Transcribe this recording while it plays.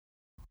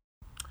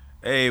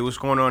Hey, what's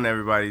going on,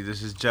 everybody?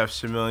 This is Jeff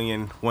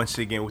Similien once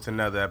again with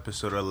another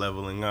episode of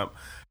Leveling Up.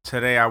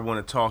 Today, I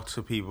want to talk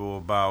to people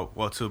about,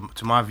 to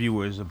my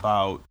viewers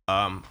about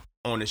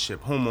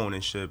ownership, home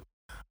ownership,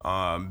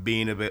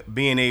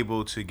 being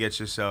able to get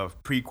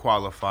yourself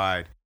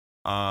pre-qualified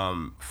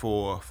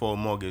for a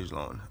mortgage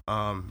loan.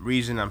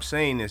 Reason I'm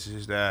saying this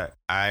is that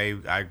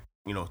I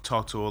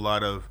talk to a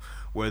lot of,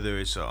 whether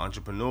it's an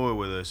entrepreneur,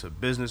 whether it's a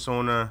business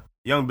owner,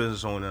 young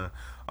business owner,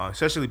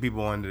 especially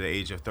people under the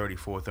age of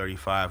 34,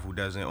 35 who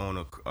doesn't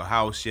own a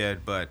house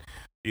yet, but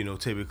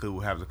typically we'll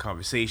have the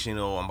conversation,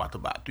 oh, I'm about to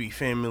buy 3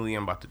 family,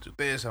 I'm about to do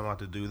this, I'm about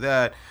to do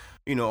that.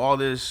 All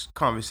this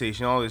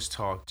conversation, all this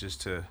talk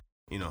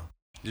you know,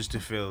 just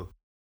to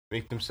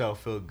make themselves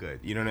feel good.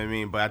 You know what I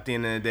mean? But at the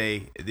end of the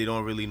day, they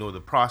don't really know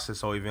the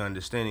process or even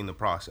understanding the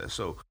process.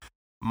 So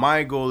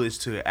my goal is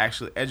to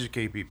actually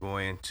educate people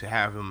and to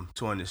have them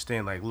to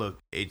understand, like, look,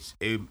 it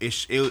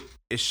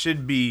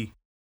should be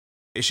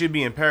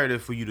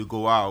imperative for you to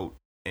go out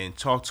and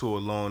talk to a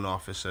loan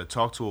officer,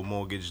 talk to a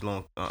mortgage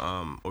loan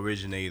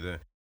originator,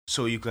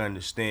 so you can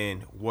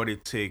understand what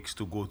it takes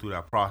to go through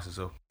that process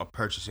of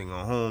purchasing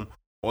a home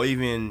or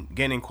even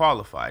getting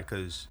qualified.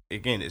 Because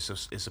again, it's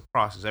a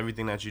process.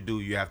 Everything that you do,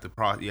 you have to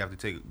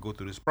go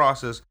through this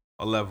process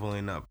of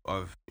leveling up,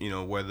 of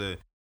whether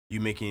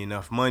you're making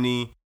enough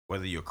money,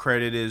 whether your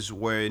credit is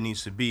where it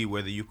needs to be,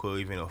 whether you could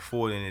even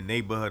afford in a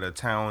neighborhood or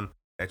town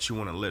that you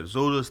want to live.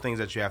 So those are things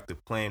that you have to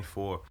plan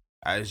for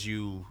as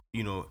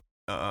uh,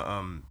 uh,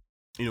 um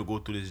go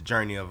through this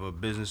journey of a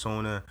business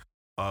owner,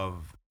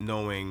 of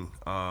knowing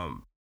of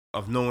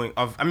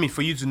I mean,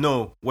 for you to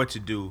know what to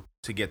do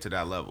to get to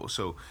that level.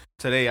 So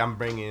today I'm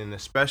bringing in a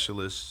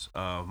specialist,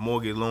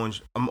 mortgage loan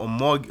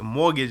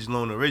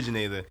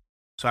originator,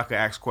 so I could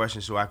ask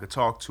questions, so I could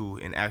talk to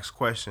and ask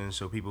questions,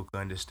 so people can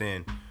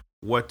understand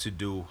what to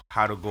do,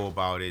 how to go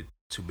about it,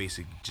 to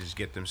basically just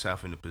get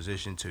themselves in a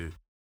position to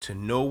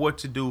know what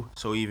to do,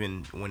 so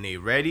even when they're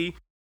ready,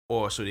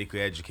 or so they could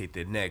educate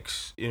their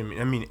next,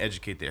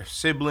 educate their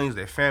siblings,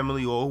 their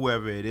family, or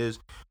whoever it is.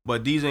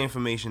 But these are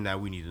information that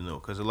we need to know,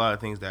 because there's a lot of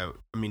things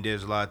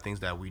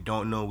that we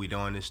don't know, we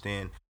don't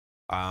understand.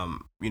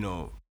 We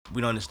don't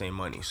understand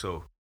money.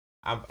 So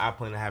I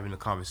plan on having a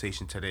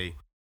conversation today,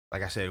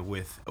 like I said,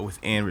 with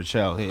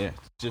Rachelle here,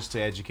 just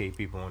to educate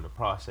people on the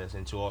process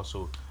and to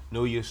also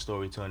know your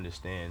story, to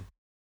understand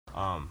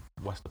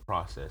what's the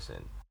process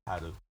and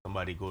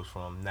somebody goes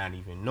from not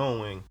even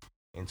knowing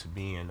into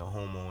being a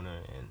homeowner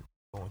and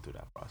going through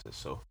that process.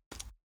 So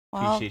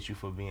Well, appreciate you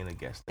for being a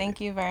guest today. thank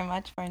you very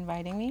much for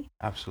inviting me.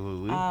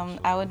 Absolutely, I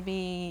absolutely. would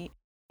be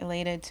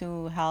elated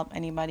to help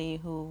anybody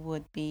who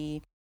would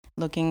be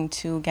looking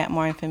to get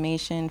more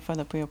information for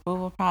the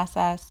pre-approval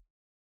process.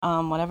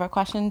 Whatever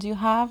questions you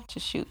have,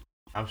 just shoot.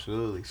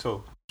 Absolutely.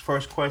 So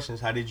first question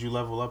is, how did you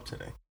level up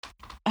today?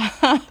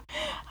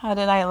 How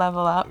did I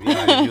level up? Yeah,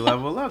 how did you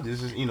level up?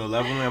 This is,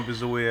 leveling up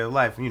is a way of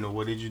life.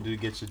 What did you do to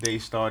get your day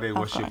started? Of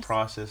What's your course.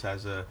 process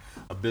as a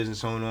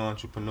business owner,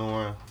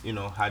 entrepreneur?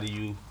 How do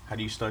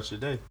you start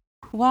your day?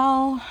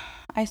 Well,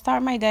 I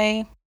start my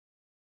day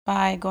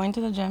by going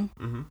to the gym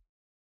Mm-hmm.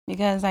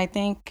 because I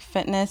think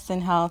fitness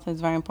and health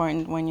is very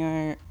important when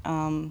you're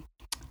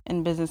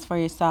in business for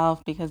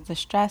yourself, because the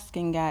stress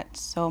can get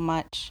so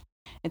much.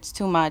 It's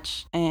too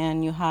much,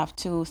 and you have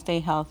to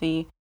stay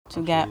healthy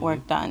to get Absolutely.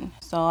 work done.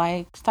 So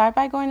I start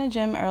by going to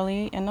gym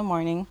early in the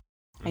morning.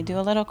 I do Mm-hmm.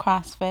 a little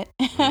CrossFit.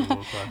 A little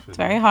It's CrossFit,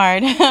 very nice.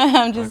 hard.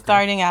 I'm just Okay,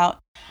 starting out.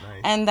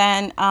 nice. And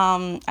then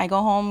I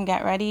go home,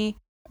 get ready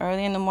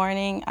early in the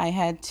morning.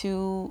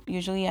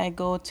 Usually I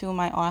go to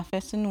my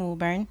office in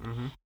Woburn,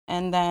 Mm-hmm.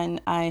 and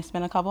then I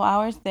spend a couple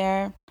hours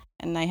there,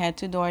 and I head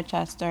to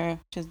Dorchester,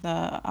 which is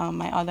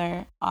my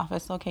other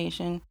office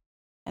location,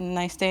 and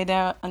I stay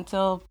there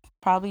until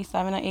probably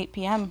 7 or 8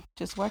 p.m.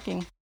 just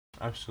working.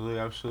 Absolutely,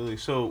 absolutely.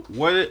 So,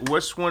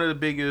 what's one of the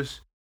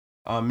biggest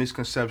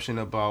misconception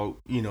about,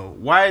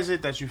 why is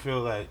it that you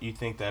feel that you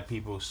think that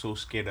people are so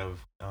scared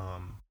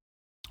Home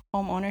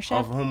of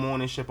ownership. home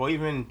ownership, or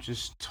even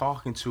just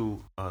talking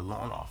to a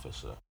loan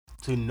officer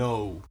to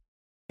know,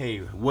 hey,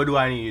 what do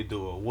I need to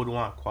do, or what do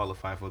I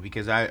qualify for?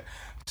 Because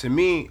to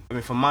me,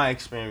 from my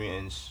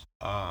experience,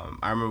 I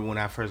remember when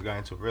I first got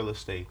into real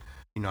estate,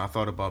 I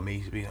thought about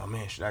maybe, oh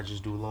man, should I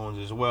just do loans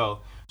as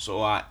well?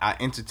 So I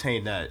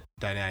entertained that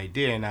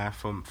idea, and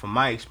from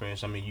my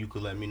experience, you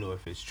could let me know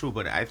if it's true,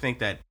 but I think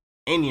that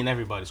any and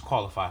everybody's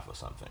qualified for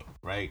something,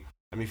 right?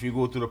 If you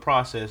go through the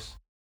process,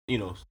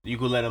 you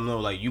could let them know,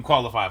 like, you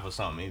qualify for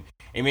something.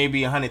 It may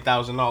be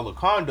 $100,000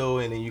 condo,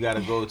 and then you got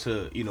to go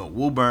to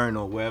Woburn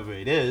or wherever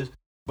it is,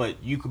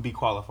 but you could be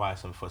qualified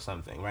for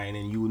something, right? And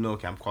then you know,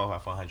 okay, I'm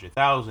qualified for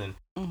 100,000,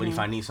 but if Mm-hmm.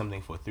 I need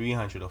something for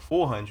 300 or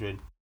 400,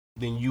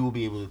 then you will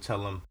be able to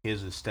tell them,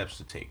 here's the steps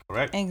to take.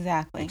 Correct?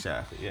 Exactly.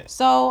 Exactly. Yeah.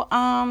 So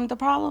the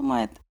problem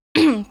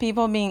with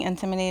people being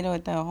intimidated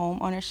with their home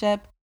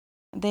ownership,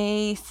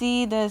 they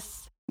see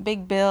this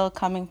big bill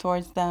coming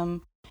towards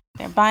them.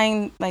 They're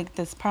buying like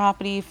this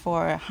property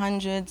for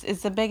hundreds.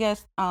 It's the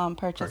biggest purchase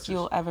Purchase.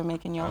 you'll ever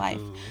make in your life.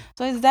 Absolutely.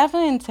 So it's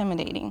definitely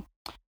intimidating.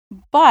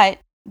 But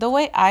the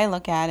way I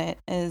look at it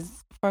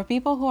is, for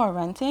people who are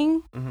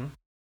renting,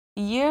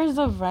 years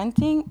of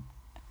renting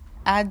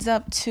adds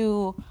up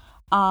to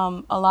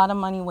a lot of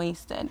money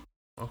wasted.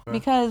 Okay.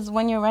 Because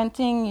when you're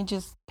renting, you're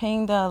just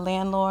paying the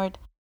landlord,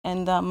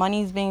 and the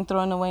money's being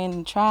thrown away in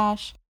the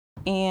trash,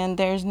 and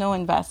there's no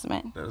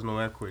investment. There's no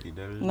equity.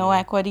 No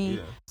equity.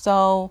 Yeah.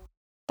 So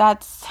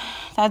that's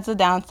the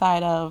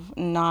downside of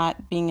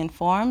not being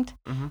informed.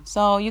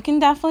 So you can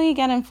definitely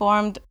get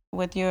informed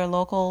with your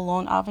local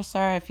loan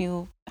officer. If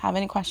you have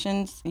any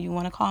questions, you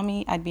want to call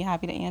me, I'd be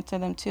happy to answer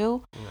them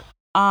too.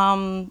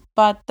 Yeah.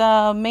 But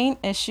the main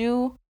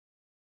issue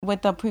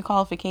with the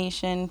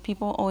pre-qualification,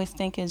 people always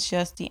think it's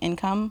just the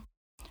income.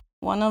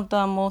 One of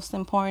the most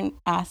important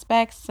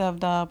aspects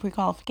of the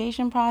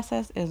pre-qualification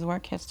process is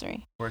work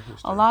history.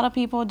 A lot of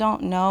people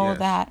don't know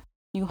that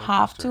you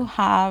have to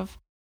have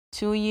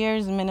 2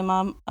 years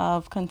minimum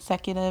of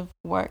consecutive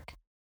work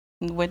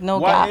with no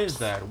gaps.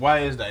 Why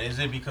is that? Is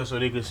it because so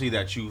they can see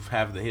that you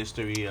have the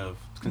history of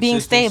being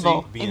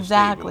stable?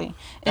 Exactly. Stable.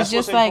 That's it's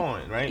just what's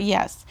important, right?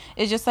 Yes.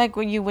 It's just like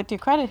when you with your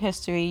credit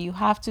history, you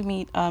have to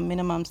meet a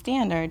minimum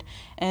standard.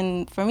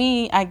 And for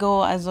me, I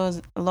go as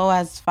low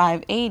as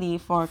 580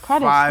 for a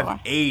credit score.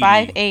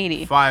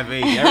 580.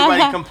 580.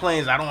 Everybody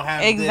complains, I don't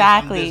have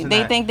exactly. This,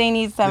 they think they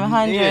need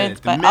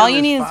 700, but all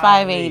you need is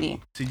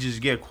 580 to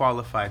just get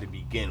qualified to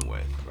begin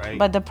with, right?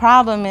 But the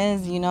problem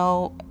is,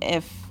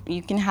 if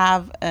you can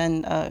have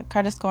a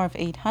credit score of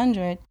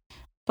 800,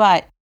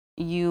 but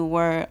you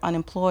were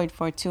unemployed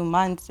for 2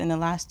 months in the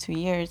last 2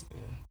 years,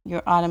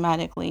 you're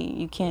automatically,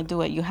 you can't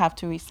do it. You have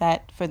to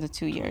reset for the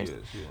 2 years.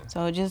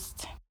 So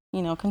just,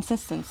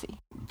 consistency.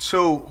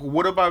 So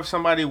what about if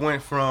somebody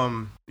went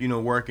from,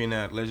 working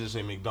at, let's just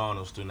say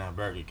McDonald's to now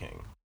Burger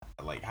King?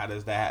 Like, how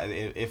does that?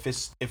 If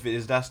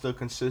is that still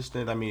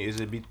consistent? I mean,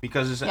 is it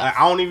because it's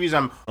only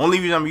reason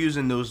I'm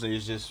using those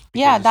is just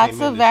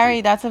that's a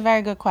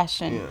very good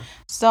question. Yeah.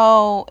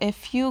 So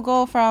if you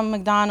go from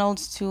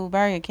McDonald's to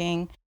Burger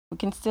King, we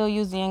can still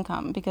use the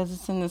income because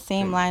it's in the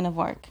same line of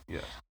work. Yeah.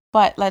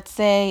 But let's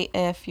say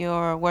if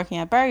you're working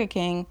at Burger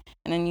King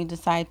and then you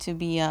decide to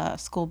be a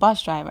school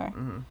bus driver,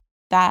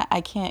 that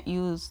I can't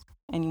use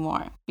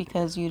anymore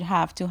because you'd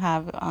have to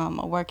have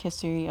a work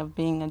history of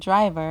being a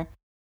driver.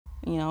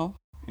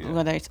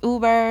 Whether it's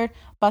Uber,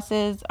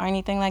 buses, or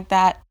anything like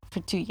that for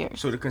 2 years.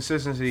 So the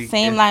consistency...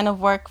 Same line of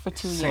work for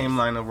 2 years. Same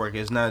line of work.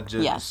 It's not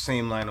just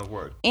same line of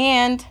work.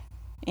 And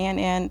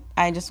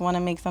I just want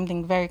to make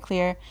something very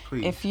clear.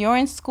 Please. If you're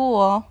in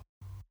school,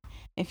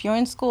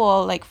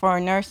 like for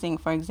nursing,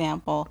 for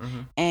example,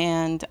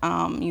 and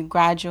you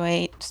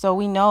graduate, so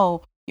we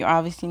know you're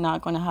obviously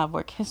not going to have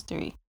work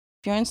history.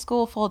 If you're in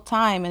school full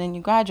time and then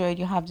you graduate,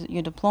 you have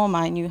your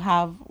diploma and you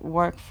have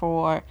work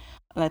for,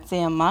 let's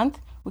say, a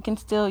month, we can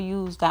still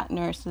use that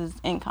nurse's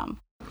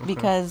income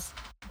because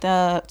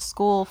the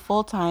school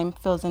full-time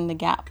fills in the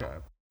gap.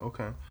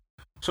 Okay.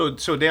 So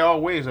there are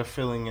ways of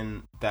filling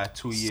in that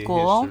 2-year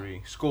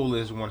history. School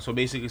is one. So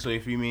basically,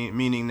 if you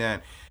meaning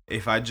that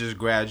if I just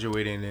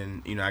graduated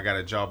and I got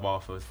a job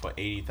offer for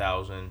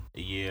 $80,000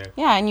 a year.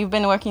 Yeah, and you've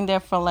been working there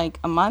for like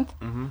a month.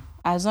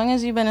 As long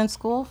as you've been in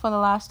school for the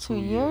last 2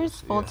 years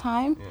full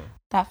time. Yeah.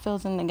 That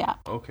fills in the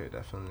gap. Okay,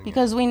 definitely.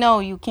 Because we know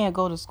you can't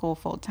go to school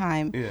full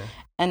time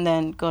and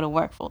then go to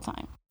work full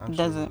time.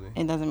 Absolutely.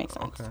 It doesn't make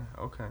sense.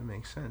 Okay,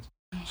 makes sense.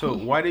 So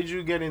why did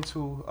you get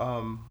into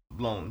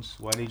loans?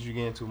 Why did you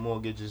get into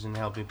mortgages and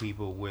helping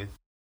people with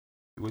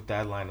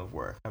that line of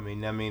work? I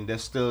mean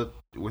that's still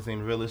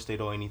within real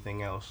estate or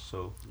anything else.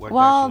 So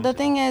what the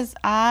thing is,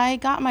 I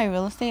got my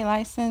real estate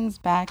license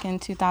back in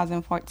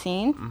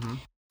 2014.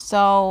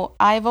 So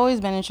I've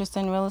always been interested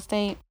in real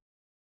estate.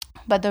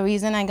 But the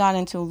reason I got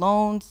into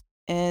loans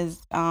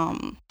is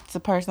it's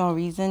a personal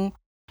reason.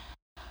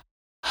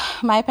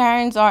 My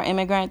parents are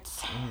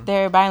immigrants.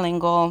 They're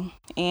bilingual.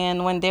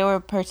 And when they were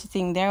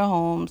purchasing their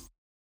homes,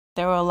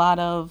 there were a lot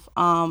of,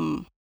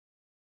 how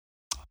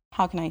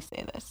can I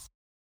say this?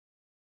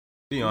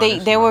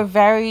 They were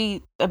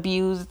very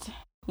abused.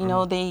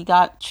 They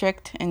got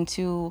tricked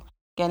into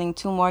getting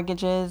 2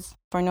 mortgages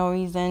for no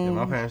reason. Yeah,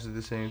 my parents did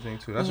the same thing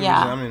too. That's the reason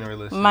I'm in a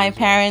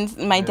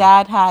relationship. My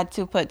dad had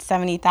to put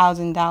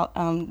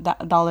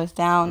 $70,000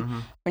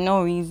 down for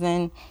no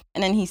reason,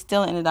 and then he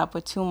still ended up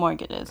with 2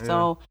 mortgages. Yeah.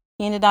 So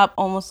he ended up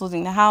almost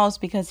losing the house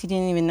because he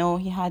didn't even know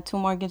he had 2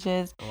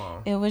 mortgages.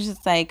 Wow. It was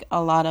just like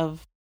a lot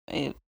of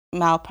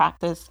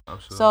malpractice.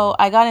 Absolutely. So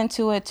I got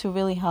into it to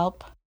really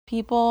help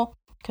people,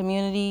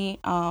 community,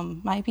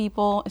 my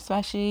people,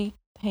 especially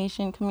the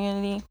Haitian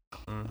community.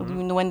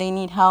 When they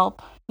need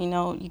help,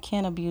 you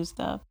can't abuse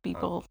the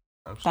people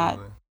that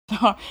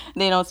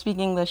they don't speak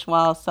English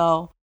well.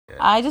 So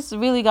I just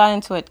really got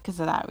into it because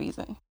of that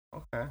reason.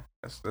 Okay,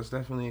 that's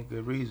definitely a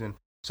good reason.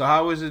 So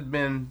how has it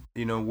been,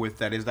 with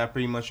that? Is that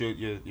pretty much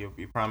your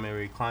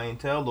primary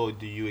clientele, or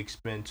do you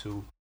expand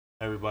to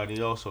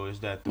everybody else, or is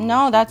that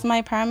that's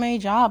my primary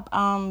job,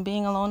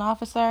 being a loan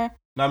officer.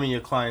 No, I mean,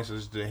 your clients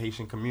is the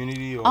Haitian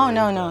community? Or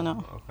no.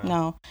 Okay.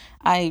 No.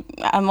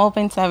 I'm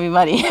open to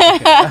everybody.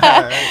 Okay.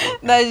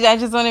 I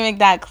just want to make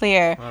that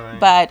clear. Right.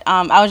 But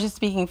I was just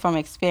speaking from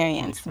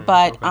experience.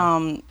 But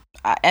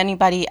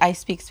anybody. I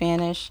speak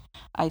Spanish.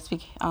 I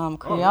speak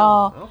Creole.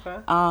 Oh, really?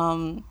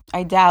 Okay.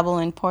 I dabble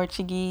in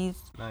Portuguese.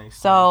 Nice.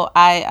 So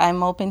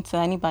I'm open to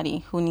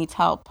anybody who needs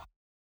help.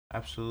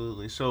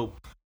 Absolutely. So,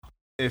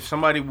 if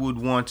somebody would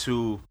want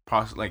to,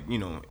 like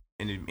in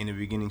the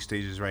beginning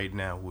stages right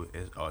now,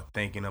 are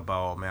thinking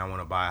about, man, I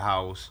want to buy a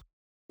house.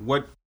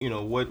 What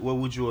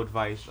would you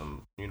advise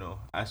them?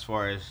 As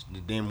far as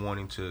them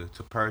wanting to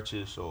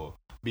purchase or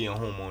be a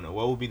homeowner,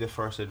 what would be the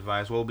first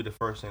advice? What would be the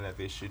first thing that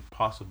they should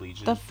possibly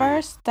just The do?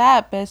 first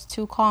step is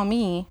to call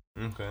me.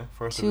 Okay.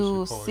 First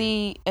to call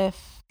see you.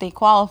 if they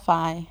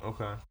qualify.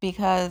 Okay.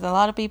 Because a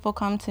lot of people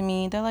come to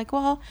me, they're like,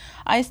 well,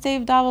 I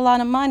saved up a lot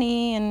of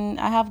money and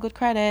I have good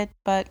credit,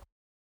 but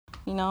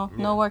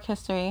no work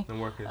history. No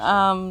work history.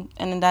 And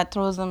then that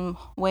throws them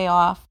way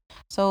off.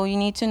 So you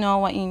need to know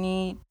what you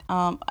need.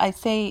 I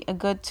say a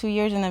good 2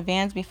 years in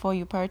advance before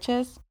you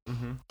purchase.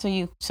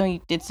 Mm-hmm. So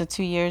it's a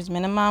 2 years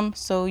minimum,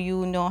 so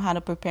you know how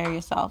to prepare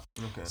yourself.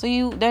 Okay.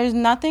 So there's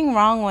nothing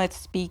wrong with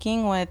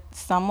speaking with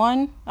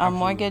someone, a Absolutely.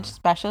 mortgage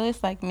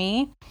specialist like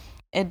me.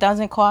 It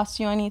doesn't cost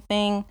you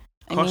anything.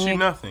 Cost you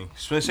nothing.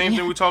 Same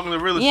thing we're talking to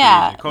real estate.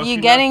 Yeah,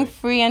 You're getting nothing.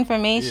 free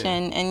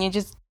information, and you're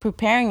just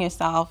preparing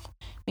yourself.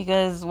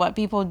 Because what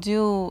people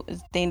do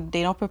is they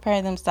don't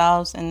prepare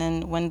themselves, and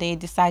then when they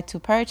decide to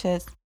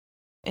purchase,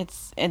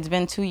 it's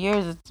been 2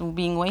 years. It's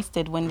being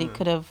wasted when they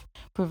could have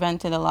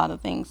prevented a lot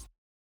of things.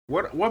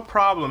 What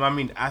problem? I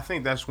mean, I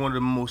think that's one of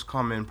the most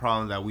common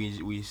problems that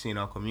we see in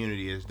our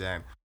community is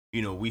that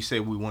we say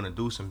we want to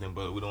do something,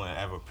 but we don't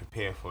ever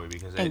prepare for it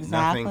because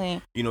Exactly.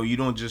 nothing. You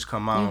don't just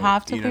come out. You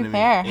have to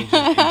prepare. What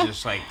I mean? and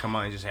just like come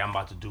out and just say I'm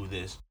about to do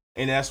this.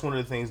 And that's one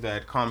of the things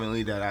that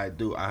commonly that I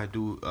do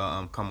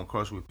come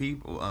across with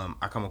people.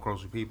 I come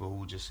across with people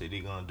who just say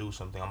they're gonna do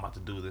something. I'm about to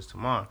do this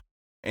tomorrow.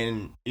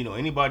 And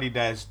anybody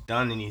that's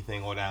done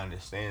anything or that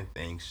understand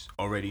things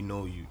already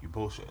know you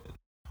bullshit.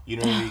 You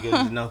know what I mean?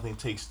 Because nothing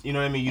takes. You know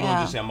what I mean? You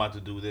don't just say I'm about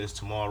to do this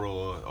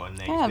tomorrow or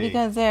next day. Yeah,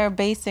 because there are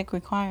basic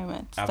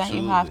requirements that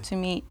you have to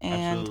meet,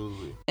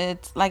 and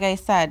it's like I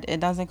said, it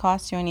doesn't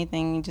cost you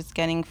anything. You're just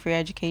getting free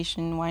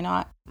education. Why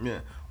not? Yeah.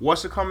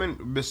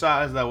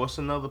 Besides that, what's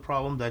another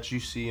problem that you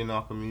see in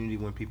our community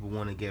when people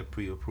want to get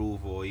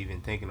pre-approved or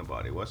even thinking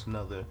about it? What's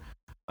another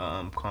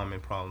common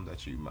problem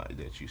that you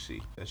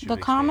see? The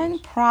common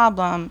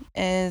problem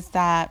is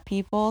that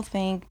people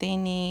think they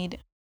need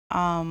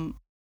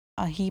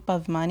a heap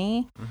of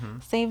money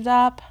saved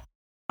up.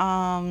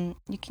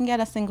 You can get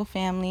a single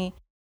family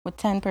with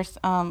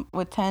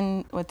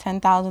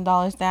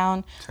 $10,000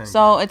 down.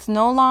 So it's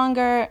no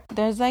longer,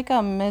 there's like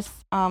a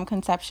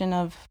misconception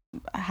of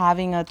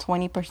having a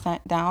 20%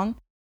 down.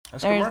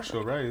 That's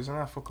commercial, right? Isn't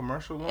that for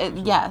commercial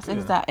loans? Yes,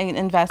 exactly.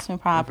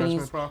 Investment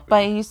properties.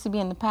 But it used to be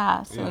in the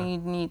past, so you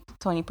need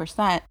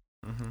 20%.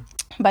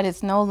 But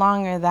it's no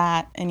longer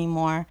that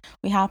anymore.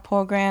 We have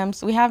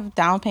programs. We have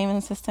down payment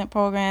assistance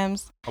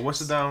programs. What's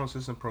the down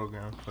assistance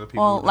program for the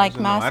people? Well, like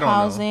mass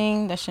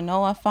housing, the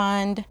Shanoa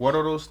Fund. What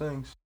are those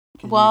things?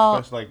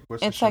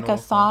 It's like a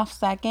soft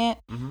second.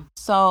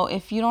 So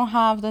if you don't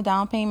have the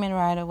down payment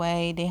right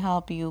away, they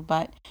help you,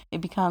 but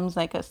it becomes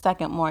like a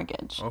second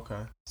mortgage.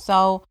 Okay.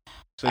 So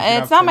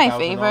it's not my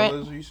favorite.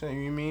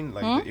 You mean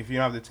like if you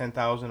have the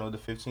 10,000 or the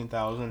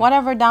 15,000,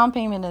 whatever down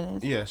payment it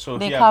is. Yeah. So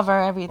they cover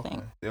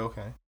everything.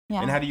 Okay.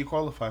 Yeah. And how do you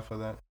qualify for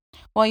that?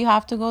 Well, you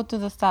have to go through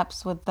the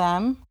steps with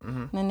them.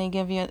 Then they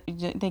give you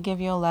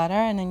a letter,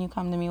 and then you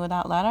come to me with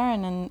that letter,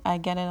 and then I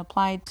get it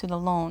applied to the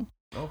loan.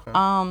 Okay.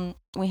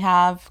 We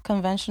have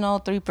conventional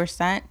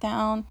 3%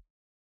 down.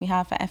 We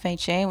have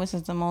FHA, which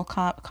is the most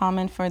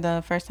common for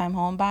the first-time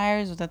home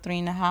buyers, with a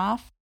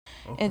 3.5%.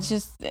 Okay. It's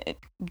just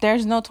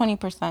there's no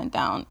 20%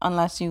 down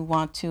unless you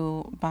want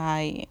to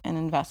buy an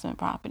investment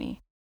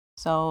property.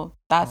 So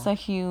that's a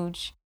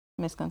huge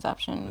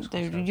misconception.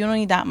 You don't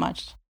need that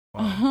much.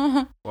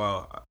 Wow.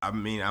 Well, I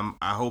mean,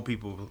 I hope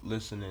people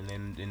listening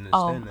and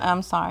understand that.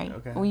 I'm sorry.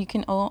 Okay. Well, you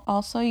can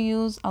also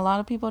use, a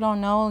lot of people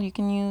don't know, you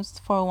can use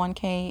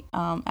 401k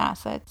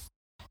assets.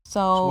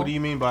 So what do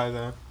you mean by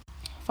that?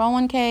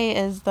 401k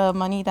is the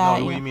money that...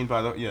 No, what do you mean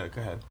by that? Yeah,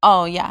 go ahead.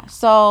 Oh, yeah.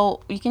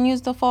 So you can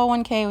use the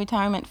 401k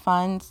retirement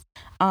funds.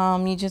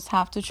 You just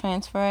have to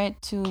transfer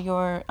it to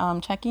your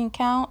checking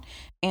account,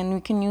 and you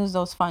can use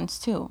those funds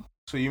too.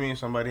 So you mean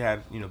somebody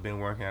had, been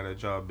working at a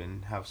job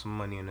and have some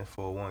money in the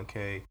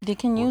 401k? They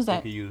can use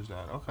that. They can use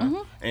that. Okay.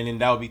 And then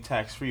that would be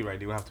tax free, right?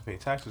 They would have to pay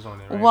taxes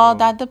on it, right? Well,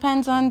 that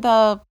depends on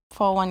the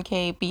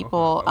 401k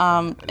people.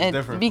 Okay. It's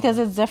different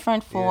it's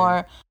different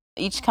for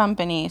each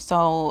company.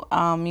 So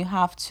you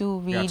have to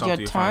read your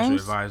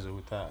terms. Advisor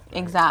with that, right?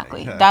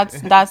 Exactly.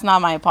 That's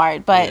not my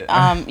part, but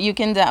we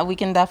can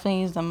definitely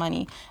use the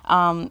money.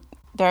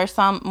 There are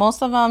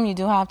most of them you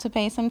do have to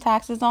pay some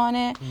taxes on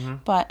it,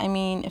 but I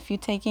mean, if you're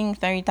taking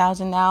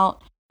 $30,000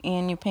 out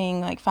and you're paying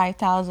like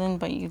 $5,000,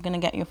 but you're gonna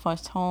get your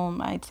first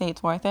home, I'd say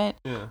it's worth it.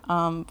 Yeah.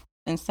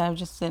 Instead of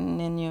just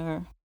sitting in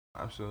your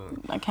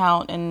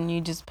account and you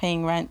just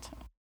paying rent.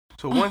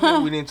 So one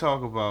thing we didn't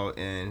talk about,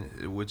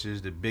 and which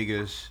is the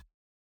biggest,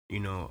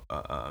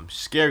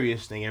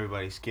 scariest thing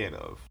everybody's scared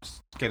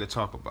to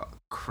talk about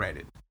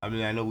credit. I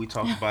mean, I know we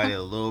talked about it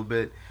a little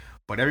bit,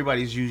 but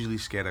everybody's usually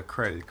scared of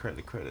credit.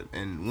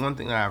 And one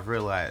thing that I've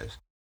realized,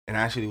 and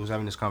I actually was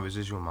having this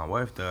conversation with my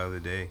wife the other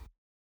day,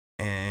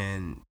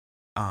 and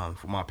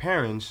for my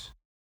parents,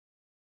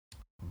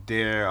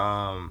 their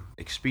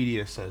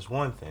Expedia says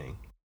one thing,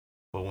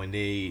 but when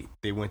they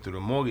went through the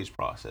mortgage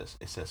process,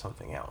 it said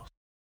something else.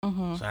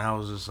 Mm-hmm. So I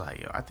was just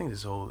like, yo, I think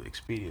this whole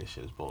Expedia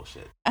shit is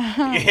bullshit.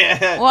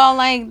 Yeah. Well,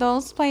 like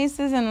those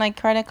places and like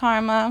Credit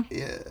Karma,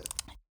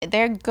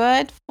 they're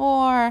good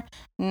for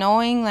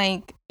knowing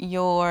like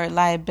your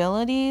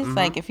liabilities. Mm-hmm.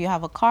 Like if you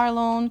have a car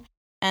loan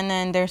and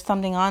then there's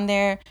something on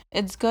there,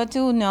 it's good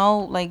to know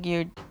like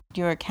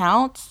your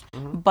accounts,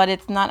 but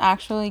it's not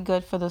actually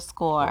good for the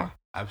score.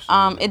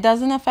 Absolutely. It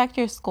doesn't affect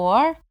your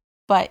score,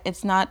 but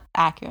it's not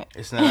accurate.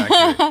 It's not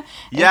accurate.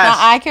 It's not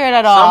accurate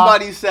at all.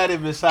 Somebody said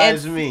it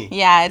besides me.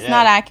 Yeah, it's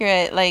not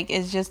accurate. Like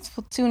it's just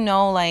to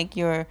know like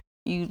you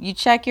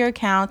check your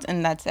account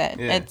and that's it.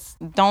 Yeah. It's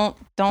don't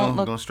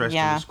stress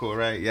the score,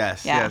 right?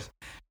 Yes.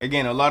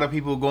 Again, a lot of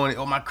people going,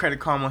 oh, my Credit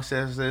Karma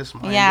says this,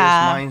 mine's this,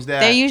 mine's that.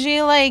 They're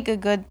usually like a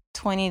good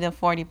 20 to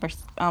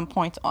 40%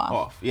 points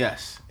off.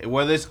 Yes,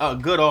 whether it's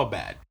good or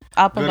bad.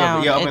 Up and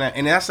down. Up and down.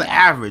 And that's the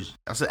average.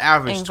 That's the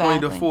average, exactly.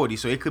 20 to 40.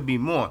 So it could be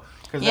more.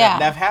 Because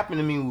that happened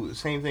to me,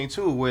 same thing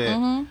too,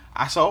 where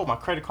I saw my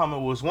Credit Karma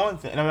was one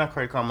thing, and I'm not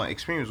Credit Karma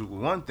experience was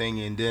one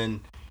thing, and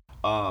then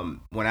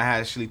when I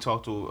actually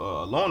talked to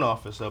a loan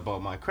officer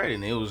about my credit,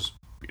 and it was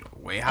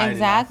way higher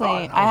exactly. than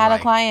I thought. I had a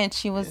client,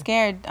 she was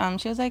scared.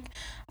 She was like,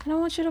 I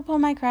don't want you to pull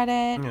my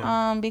credit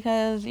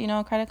because,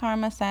 Credit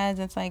Karma says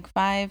it's like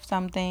 5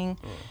 something.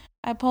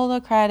 I pulled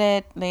her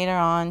credit later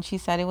on. She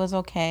said it was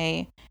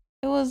okay.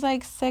 It was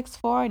like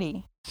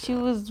 640. She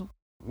was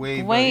way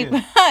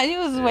she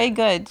was way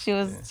good. She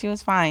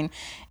was fine.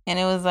 And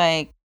it was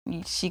like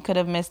she could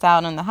have missed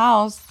out on the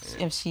house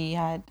if she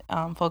had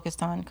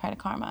focused on Credit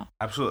Karma.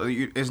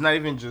 Absolutely. It's not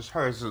even just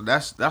her. So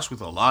that's with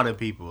a lot of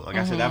people. Like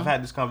I said, I've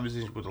had this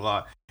conversation with a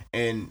lot.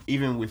 And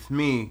even with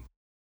me,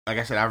 like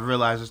I said, I've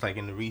realized this like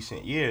in the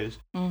recent years.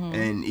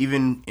 And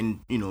even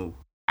in,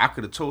 I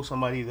could have told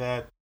somebody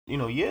that,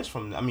 years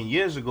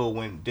ago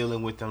when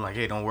dealing with them, like,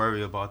 hey, don't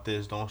worry about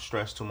this. Don't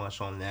stress too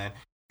much on that.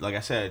 Like I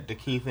said, the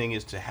key thing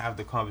is to have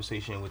the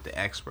conversation with the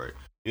expert.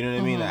 You know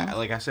what I mean?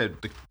 Like I said,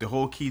 the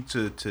whole key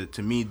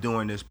to me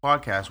doing this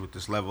podcast with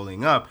this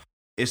leveling up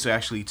is to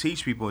actually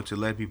teach people and to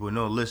let people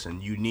know,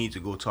 listen, you need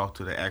to go talk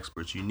to the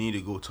experts. You need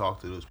to go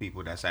talk to those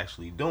people that's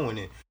actually doing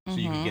it so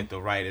you can get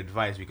the right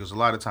advice. Because a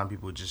lot of time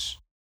people just,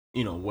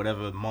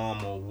 whatever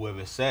mom or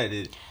whoever said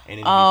it.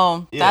 And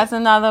that's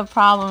another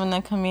problem in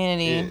the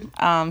community.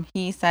 Yeah.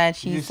 He said,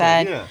 she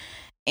said. Yeah.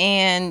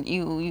 And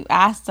you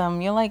ask them,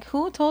 you're like,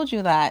 who told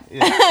you that?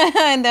 Yeah.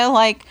 And they're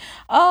like,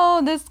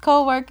 oh, this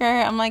coworker.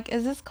 I'm like,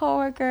 is this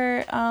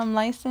coworker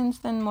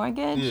licensed in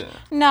mortgage? Yeah.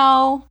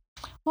 No.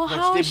 Well, like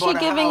how is she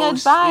giving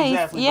advice?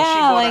 Exactly. Yeah, she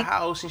bought a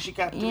house and she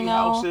got 3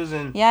 houses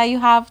and you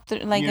have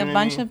a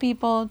bunch of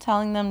people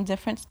telling them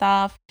different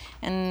stuff,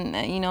 and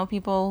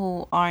people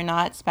who are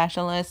not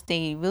specialists,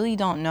 they really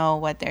don't know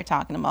what they're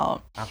talking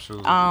about.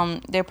 Absolutely.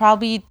 They're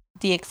probably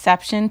the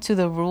exception to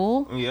the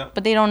rule,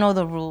 but they don't know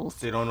the rules.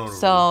 They don't know the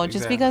rules. So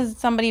just because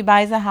somebody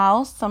buys a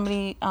house,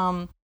 somebody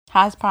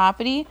has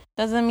property,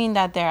 doesn't mean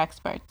that they're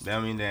experts.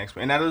 That mean they're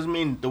experts, and that doesn't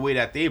mean the way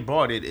that they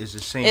bought it is the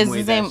same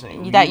way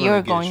that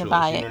you're going to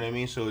buy it. You know what I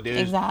mean? So there's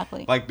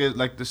exactly like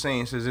the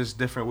saying says, there's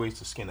different ways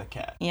to skin a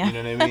cat. Yeah. You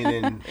know what I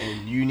mean?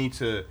 And you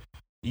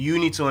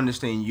need to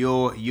understand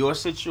your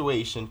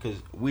situation, because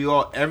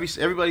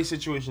everybody's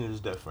situation is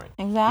different.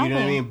 Exactly. You know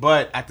what I mean?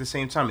 But at the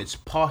same time, it's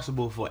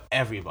possible for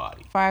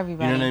everybody. You know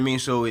what I mean?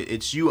 So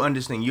it's you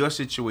understanding your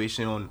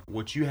situation on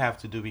what you have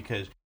to do,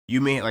 because you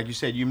may, like you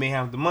said, you may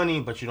have the money,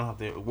 but you don't have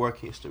the work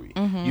history.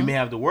 You may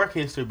have the work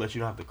history, but you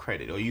don't have the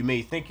credit. Or you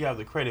may think you have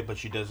the credit,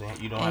 but you don't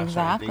have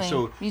certain things.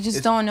 So you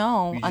just don't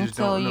know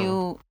until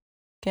you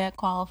get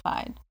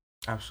qualified.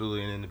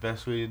 Absolutely. And then the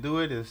best way to do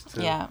it is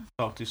to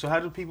talk to you. So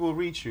how do people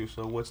reach you?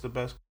 So what's the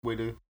best way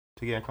to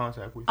get in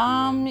contact with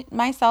you?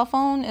 My cell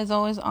phone is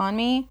always on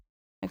me,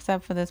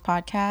 except for this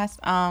podcast.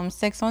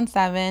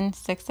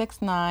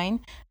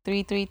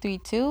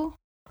 617-669-3332.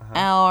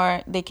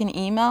 Or they can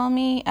email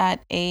me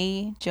at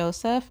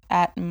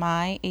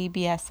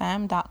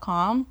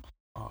ajoseph@myabsm.com.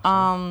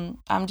 Awesome.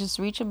 I'm just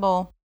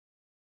reachable.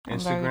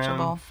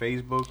 Instagram,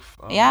 Facebook.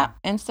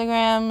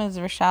 Instagram is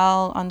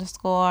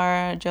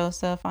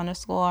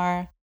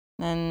Rachelle_Joseph_.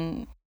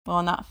 Then,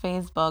 well, not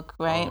Facebook,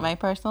 right? My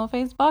personal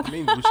Facebook. I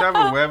mean,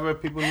 whichever, wherever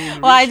people need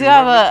to Well, I do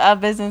have a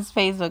business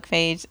Facebook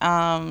page.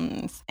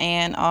 And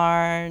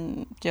our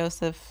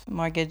Joseph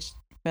Mortgage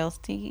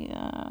Realty,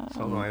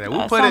 something like that.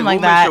 We'll put it.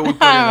 Make sure we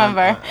put I don't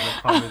remember.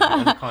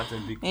 In the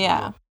content.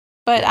 Yeah,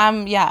 but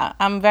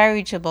I'm very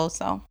reachable.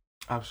 So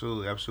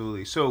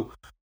absolutely. So,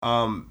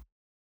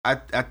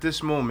 at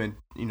this moment,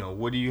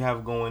 what do you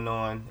have going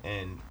on?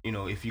 And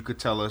if you could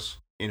tell us,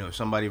 if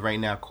somebody right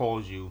now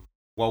calls you,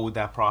 what would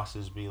that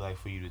process be like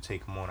for you to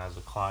take them on as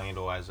a client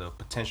or as a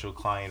potential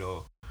client,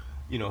 or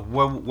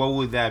what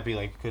would that be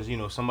like?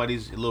 Because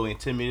somebody's a little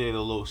intimidated,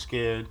 a little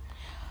scared.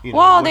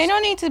 Well, they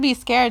don't need to be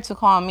scared to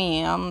call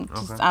me.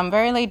 Okay. I'm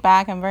very laid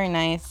back. I'm very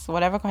nice.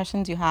 Whatever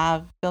questions you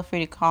have, feel free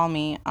to call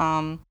me.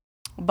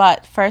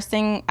 But first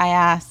thing I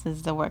ask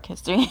is the work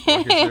history.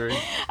 Work history?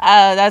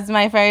 That's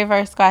my very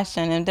first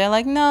question. And they're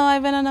like, no,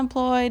 I've been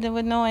unemployed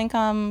with no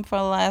income for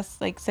the last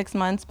 6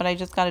 months, but I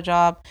just got a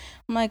job.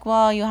 I'm like,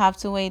 well, you have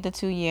to wait the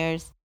 2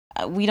 years.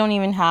 We don't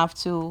even have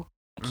to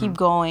keep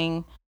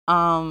going.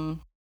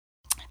 I'm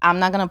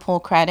not gonna pull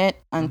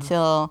credit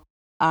until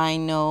I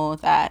know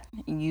that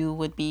you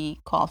would be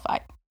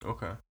qualified.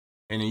 Okay.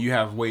 And then you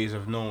have ways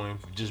of knowing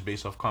just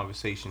based off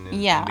conversation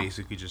and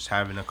basically just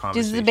having a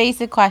conversation. Just the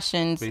basic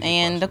questions.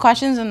 The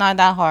questions are not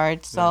that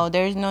hard, so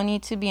there's no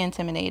need to be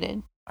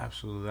intimidated.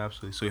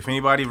 Absolutely. So if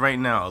anybody right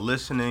now are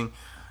listening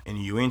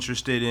and you're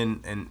interested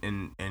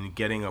in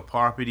getting a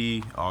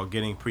property or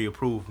getting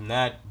pre-approved,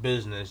 not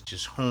business,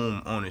 just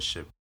home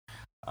ownership,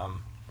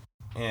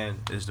 and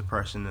is the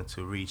person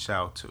to reach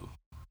out to.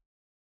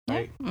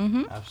 Right?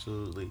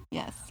 Absolutely.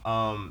 Yes.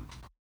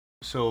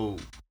 So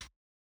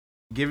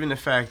given the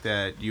fact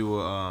that you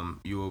were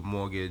home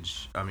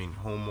mortgage loan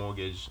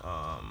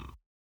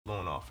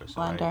officer,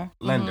 lender,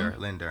 right?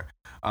 Lender.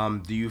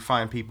 Do you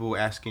find people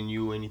asking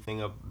you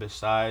anything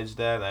besides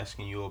that,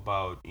 asking you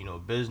about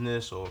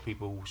business, or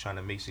people who trying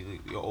to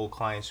basically your old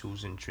clients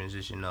who's in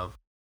transition of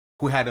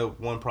who had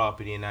one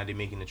property and now they're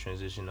making the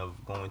transition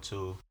of going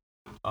to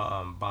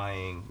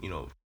buying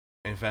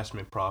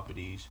investment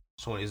properties?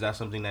 So is that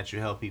something that you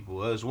help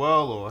people as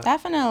well, or?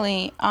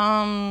 Definitely.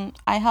 I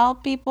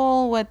help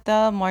people with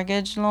the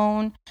mortgage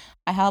loan.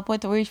 I help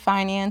with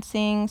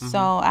refinancing. So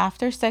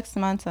after 6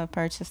 months of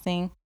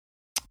purchasing,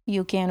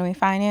 you can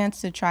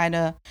refinance to try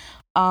to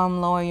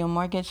lower your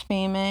mortgage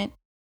payment.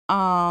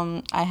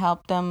 I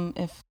help them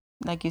if,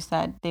 like you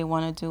said, they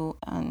want to do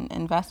an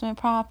investment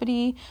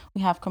property.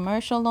 We have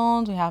commercial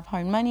loans. We have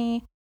hard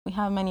money. We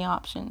have many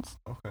options.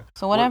 Okay.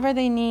 So whatever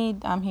they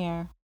need, I'm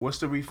here. What's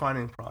the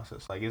refinancing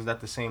process like? Is that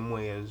the same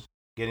way as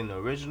getting the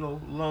original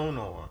loan,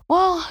 or?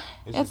 Well,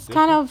 it's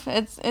kind of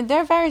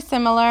they're very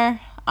similar,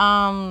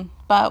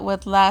 but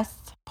with less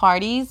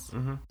parties.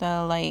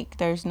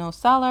 There's no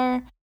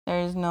seller,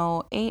 there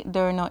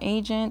are no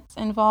agents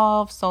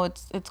involved, so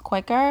it's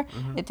quicker.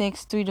 It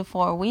takes 3 to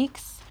 4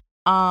 weeks.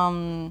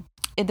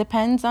 It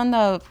depends on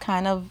the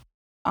kind of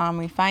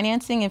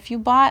refinancing. If you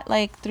bought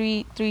like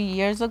three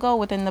years ago,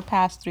 within the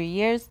past 3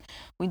 years,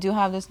 we do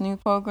have this new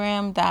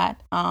program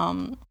that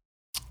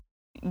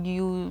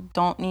you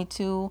don't need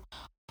to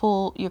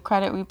pull your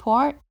credit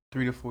report.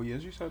 3 to 4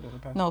 years, you said?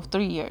 No,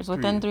 3 years.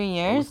 Within 3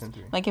 years.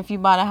 Like if you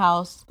bought a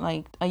house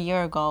like a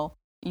year ago,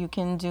 you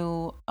can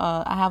do.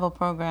 I have a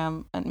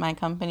program at my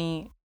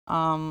company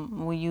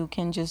where you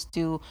can just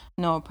do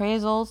no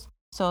appraisals.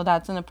 So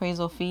that's an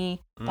appraisal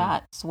fee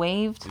that's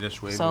waived.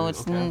 So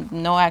it's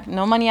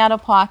no money out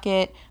of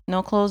pocket,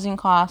 no closing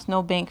costs,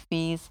 no bank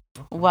fees.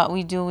 What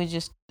we do is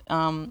just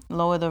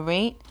lower the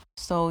rate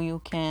so you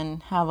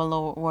can have a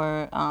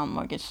lower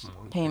mortgage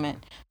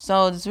payment.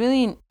 So it's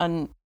really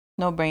a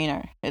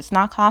no-brainer. It's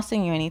not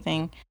costing you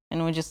anything,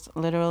 and we're just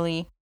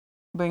literally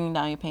bringing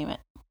down your payment.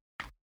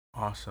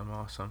 Awesome.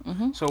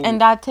 So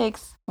and that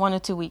takes 1 or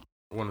 2 weeks.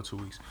 1 or 2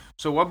 weeks.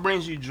 So what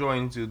brings you joy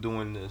into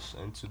doing this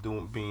and to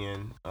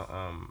being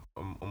a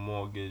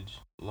mortgage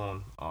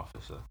loan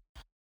officer?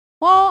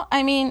 Well,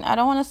 I mean, I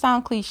don't want to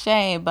sound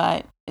cliche,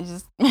 but it's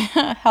just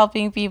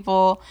helping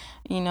people,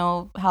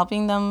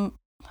 helping them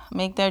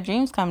make their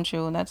dreams come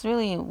true. That's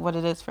really what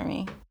it is for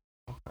me.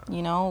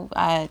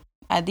 Okay.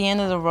 At the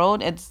end of the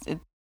road,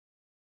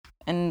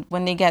 and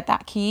when they get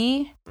that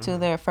key to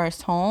their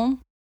first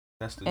home,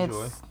 that's the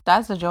joy.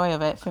 That's the joy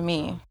of it for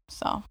me.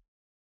 So.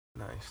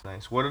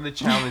 Nice. What are the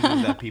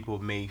challenges that people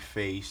may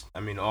face? I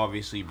mean,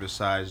 obviously,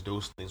 besides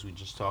those things we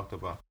just talked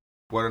about,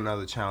 what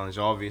another challenge?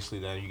 Obviously,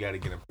 that you got to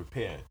get them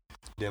prepared.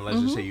 Then let's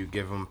just say you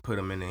put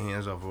them in the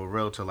hands of a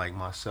realtor like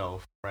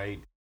myself,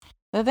 right?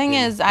 The thing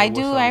is, I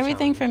do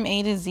everything from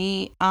A to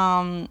Z.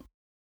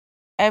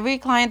 Every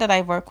client that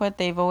I work with,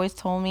 they've always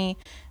told me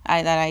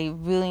that I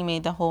really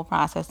made the whole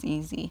process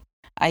easy.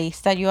 I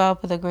set you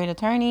up with a great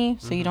attorney,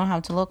 so you don't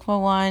have to look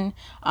for one.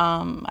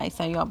 I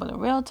set you up with a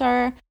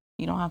realtor.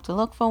 You don't have to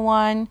look for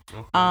one.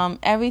 Okay.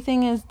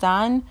 Everything is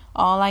done.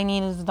 All I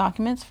need is the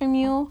documents from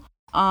you.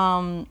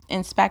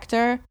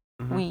 Inspector,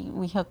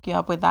 we hook you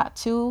up with that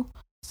too.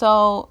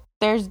 So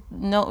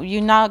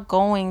you're not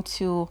going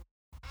to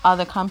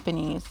other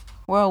companies.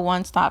 We're a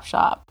one-stop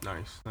shop.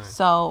 Nice.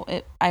 So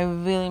I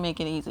really make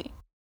it easy.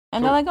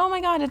 And they're like, oh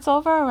my God, it's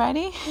over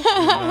already.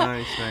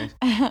 Nice.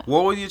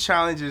 What were your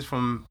challenges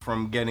from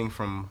getting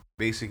from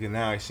basically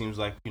now? It seems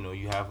like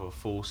you have a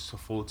full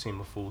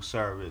team, a full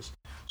service.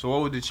 So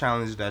what were the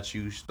challenges that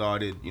you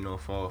started?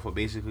 For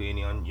basically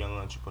any young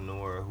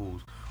entrepreneur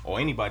or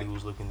anybody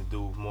who's looking to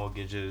do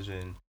mortgages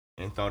and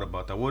thought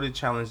about that. What are the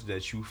challenges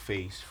that you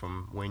faced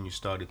from when you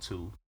started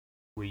to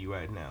where you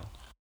at now?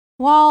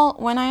 Well,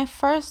 when I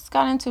first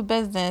got into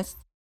business,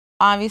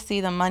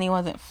 obviously the money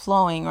wasn't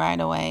flowing right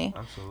away.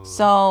 Absolutely.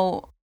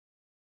 So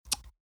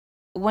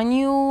when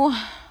you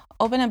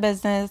open a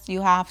business,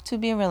 you have to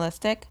be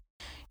realistic.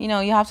 You know,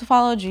 you have to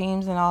follow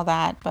dreams and all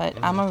that, but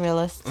I'm a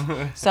realist.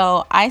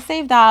 So I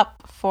saved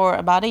up for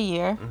about a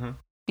year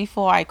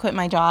before I quit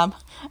my job.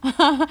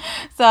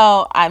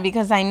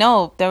 Because I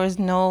know there was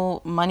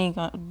no money,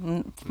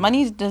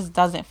 money just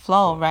doesn't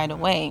flow right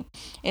away.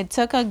 It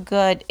took a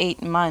good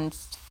 8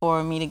 months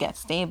for me to get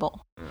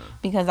stable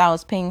because I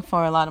was paying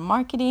for a lot of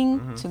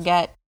marketing to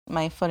get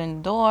my foot in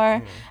the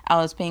door. I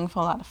was paying for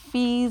a lot of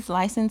fees,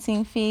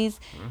 licensing fees.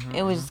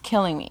 It was just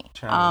killing me.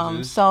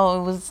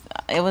 So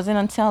it wasn't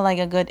until like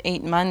a good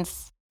 8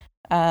 months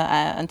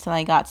until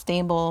I got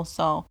stable.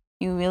 So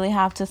you really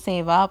have to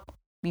save up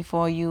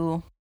before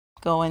you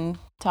go and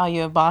tell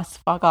your boss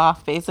fuck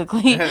off,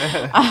 basically.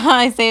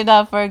 I saved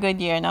up for a good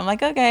year and I'm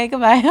like, okay,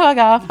 goodbye, fuck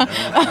off.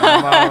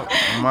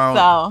 I'm out.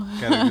 So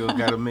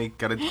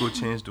gotta go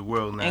change the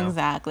world now.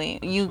 Exactly.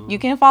 You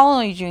can follow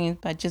your dreams,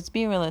 but just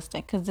be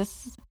realistic, because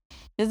this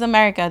is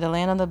America, the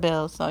land of the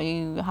bills. So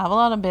you have a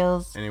lot of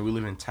bills. And then we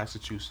live in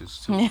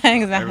Massachusetts too. Yeah,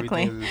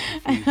 exactly.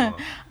 Fees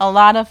a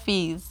lot of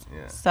fees.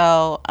 Yeah.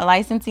 So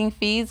licensing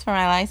fees for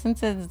my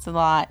licenses, it's a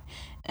lot.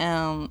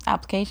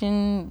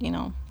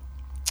 Application,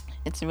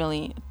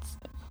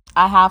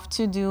 I have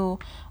to do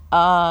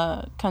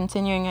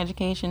continuing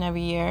education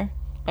every year,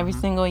 every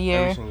single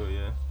year.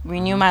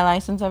 Renew my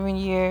license every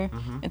year.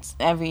 It's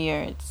every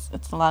year.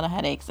 It's a lot of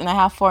headaches, and I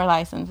have 4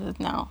 licenses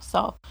now,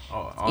 so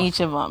awesome.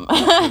 Each of them.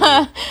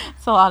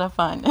 It's a lot of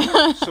fun.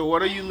 So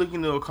what are you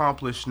looking to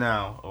accomplish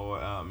now, or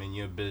in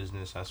your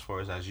business, as far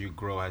as you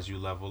grow, as you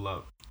level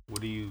up?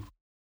 What do you?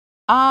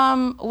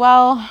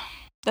 Well,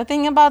 the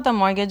thing about the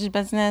mortgage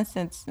business,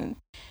 it's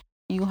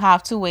you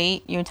have to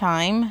wait your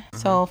time.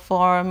 So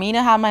for me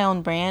to have my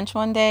own branch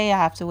one day, I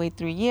have to wait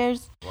 3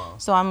 years. Wow.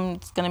 So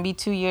it's gonna be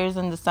 2 years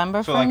in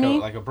December for me.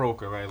 So like a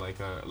broker, right?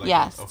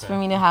 Yes, for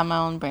me to have my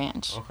own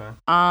branch. Okay.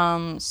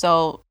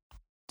 So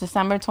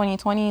December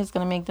 2020 is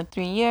gonna make the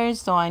 3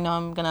 years. So I know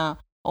I'm gonna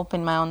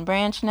open my own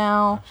branch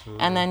now.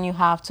 Absolutely. And then you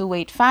have to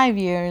wait 5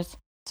 years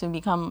to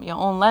become your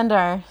own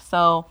lender.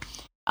 So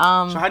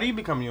how do you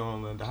become your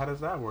own lender? How does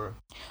that work?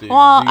 Do you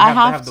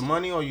have the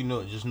money, or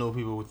just know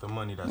people with the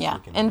money that's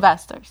looking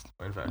investors.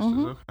 Investors,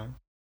 okay.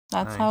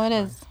 That's how it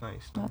is.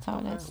 Nice. That's how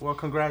it is. Well,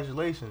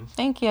 congratulations.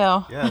 Thank you.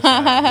 Yes,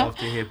 I love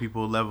to hear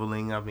people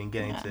leveling up and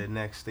getting to the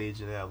next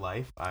stage of their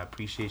life. I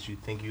appreciate you.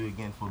 Thank you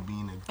again for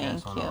being a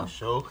guest on our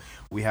show.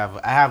 I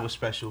have a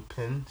special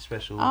pin.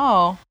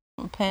 A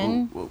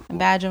pin? A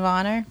badge of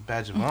honor?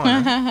 Badge of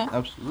honor.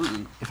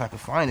 Absolutely. If I can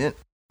find it.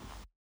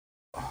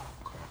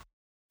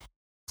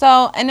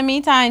 So in the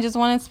meantime, I just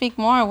want to speak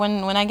more.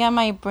 When I get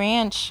my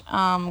branch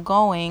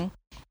going,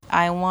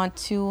 I want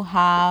to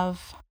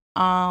have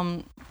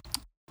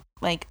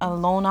like a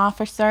loan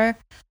officer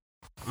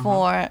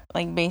for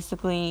like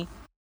basically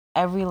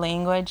every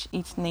language,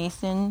 each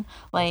nation,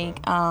 like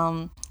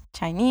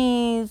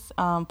Chinese,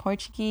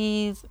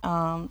 Portuguese,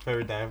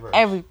 very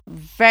diverse.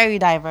 Very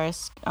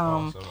diverse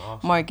Awesome.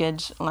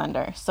 mortgage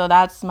lender. So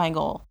that's my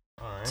goal,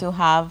 right. To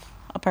have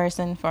a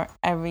person for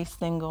every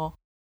single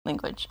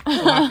language.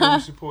 So how can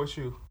we support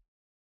you?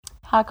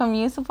 How come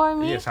you support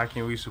me? Yes, how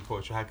can we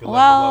support you? How can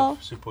level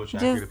up support you?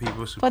 How can the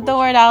people support put the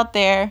word out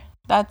there.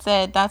 That's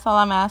it. That's all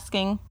I'm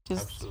asking.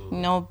 Just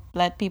Absolutely.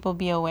 Let people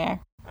be aware.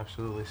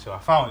 Absolutely. So I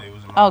found it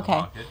was in my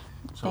pocket.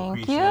 So thank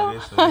appreciate you.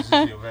 it. So this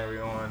is your very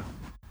own.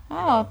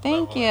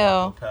 Thank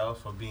you. Propel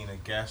for being a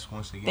guest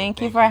once again.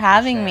 Thank you for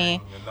having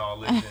me. Your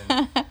knowledge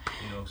and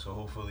so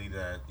hopefully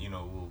that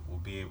we'll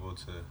be able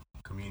to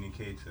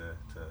communicate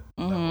to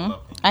level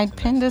up. I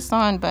pinned this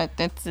on, but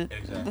that's the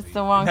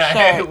wrong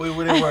shirt. It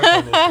wouldn't work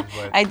on this.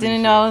 But I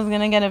didn't know I was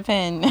gonna get a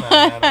pin. No,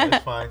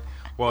 it's fine.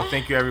 Well,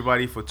 thank you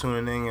everybody for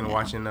tuning in and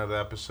watching another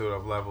episode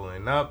of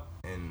Leveling Up,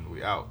 and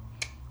we out.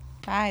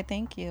 Bye.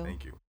 Thank you.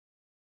 Thank you.